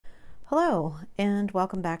Hello and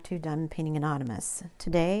welcome back to Done Painting Anonymous.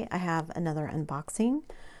 Today I have another unboxing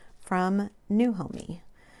from Newhomy.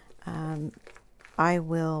 I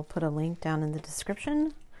will put a link down in the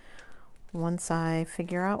description once I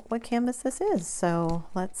figure out what canvas this is. So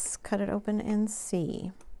let's cut it open and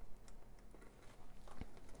see.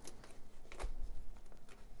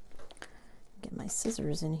 Get my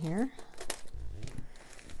scissors in here.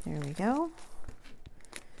 There we go.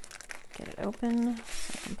 Get it open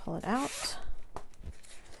so I can pull it out.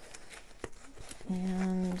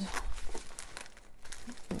 And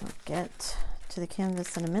we'll get to the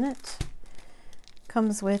canvas in a minute.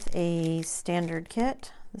 Comes with a standard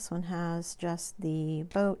kit. This one has just the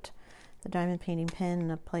boat, the diamond painting pen,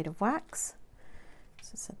 and a plate of wax.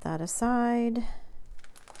 So set that aside.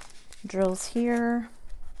 Drills here.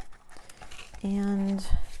 And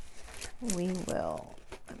we will,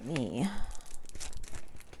 let me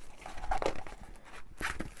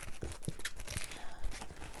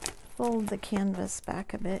fold the canvas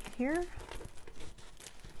back a bit here.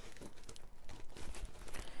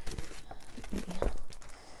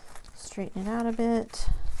 Straighten it out a bit.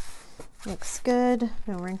 Looks good.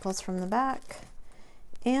 No wrinkles from the back.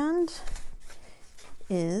 And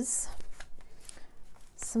is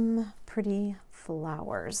some pretty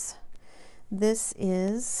flowers. This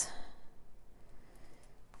is,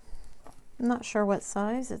 I'm not sure what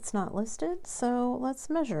size, it's not listed, so let's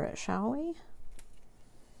measure it, shall we?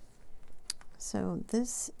 So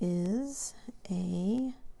this is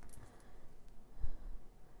a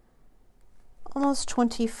almost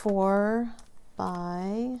 24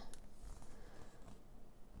 by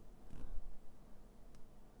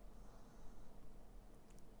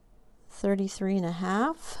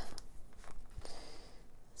 33.5.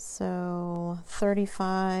 So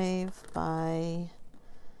 35 by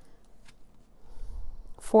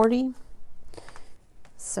 40.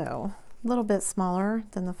 So a little bit smaller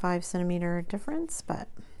than the 5 centimeter difference, but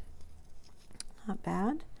not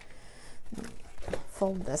bad.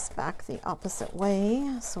 Fold this back the opposite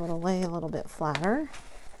way so it'll lay a little bit flatter.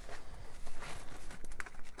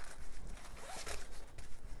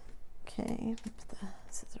 Okay, put the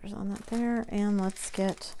scissors on that there, and let's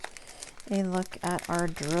get a look at our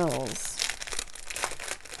drills.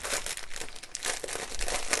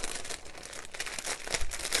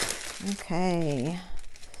 Okay.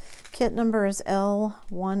 Kit number is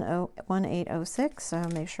L1806, so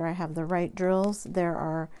make sure I have the right drills. There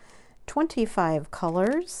are 25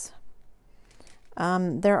 colors.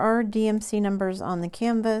 There are DMC numbers on the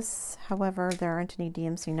canvas, however, there aren't any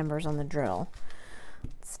DMC numbers on the drill.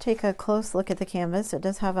 Let's take a close look at the canvas. It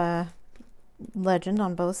does have a legend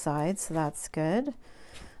on both sides, so that's good.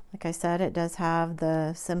 Like I said, it does have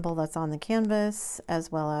the symbol that's on the canvas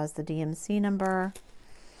as well as the DMC number.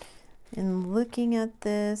 In looking at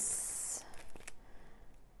this,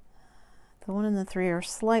 the 1 and the 3 are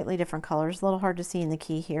slightly different colors. A little hard to see in the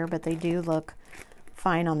key here, but they do look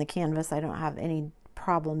fine on the canvas. I don't have any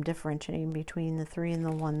problem differentiating between the 3 and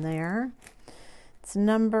the 1 there. It's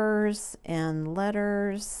numbers and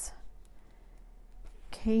letters.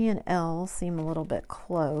 K and L seem a little bit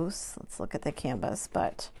close. Let's look at the canvas,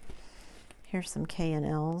 but here's some K and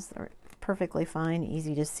L's. They're perfectly fine,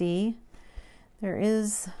 easy to see. There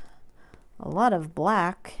is a lot of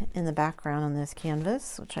black in the background on this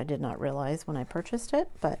canvas, which I did not realize when I purchased it,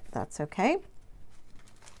 but that's okay.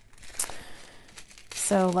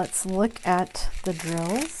 So let's look at the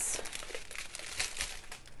drills.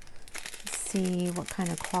 See what kind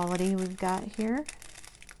of quality we've got here.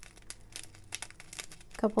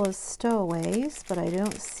 A couple of stowaways, but I'm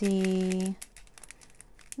not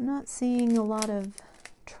seeing a lot of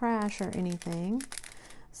trash or anything.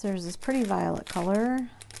 So there's this pretty violet color,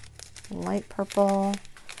 light purple,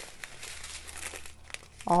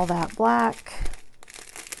 all that black,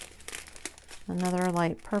 another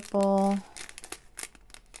light purple,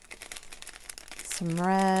 some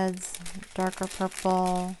reds, darker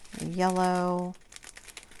purple, yellow,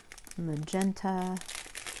 magenta,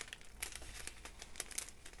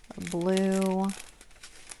 a blue,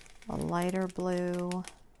 a lighter blue,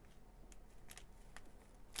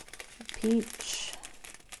 a peach,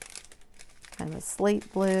 kind of a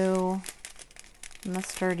slate blue,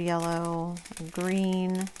 mustard yellow, a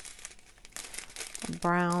green, a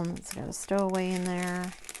brown, it's got a stowaway in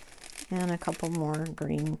there, and a couple more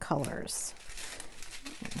green colors.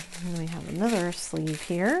 And we have another sleeve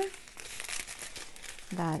here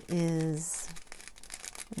that is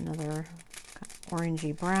another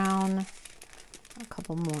orangey brown, a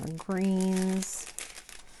couple more greens,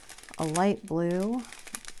 a light blue,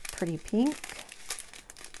 pretty pink,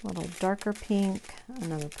 a little darker pink,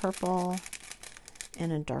 another purple,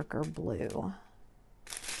 in a darker blue.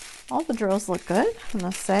 All the drills look good, I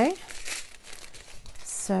must say.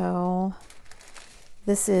 So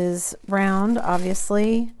this is round,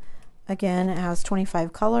 obviously. Again, it has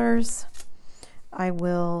 25 colors. I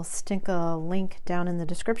will stick a link down in the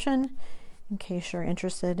description in case you're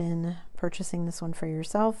interested in purchasing this one for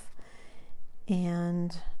yourself.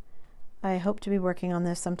 And I hope to be working on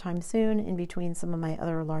this sometime soon in between some of my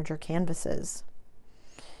other larger canvases.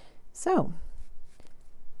 So,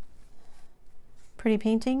 pretty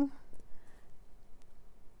painting.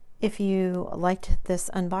 If you liked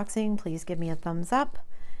this unboxing, please give me a thumbs up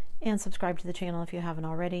and subscribe to the channel if you haven't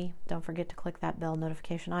already. Don't forget to click that bell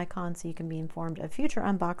notification icon so you can be informed of future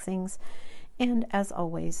unboxings. And as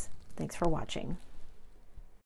always, thanks for watching.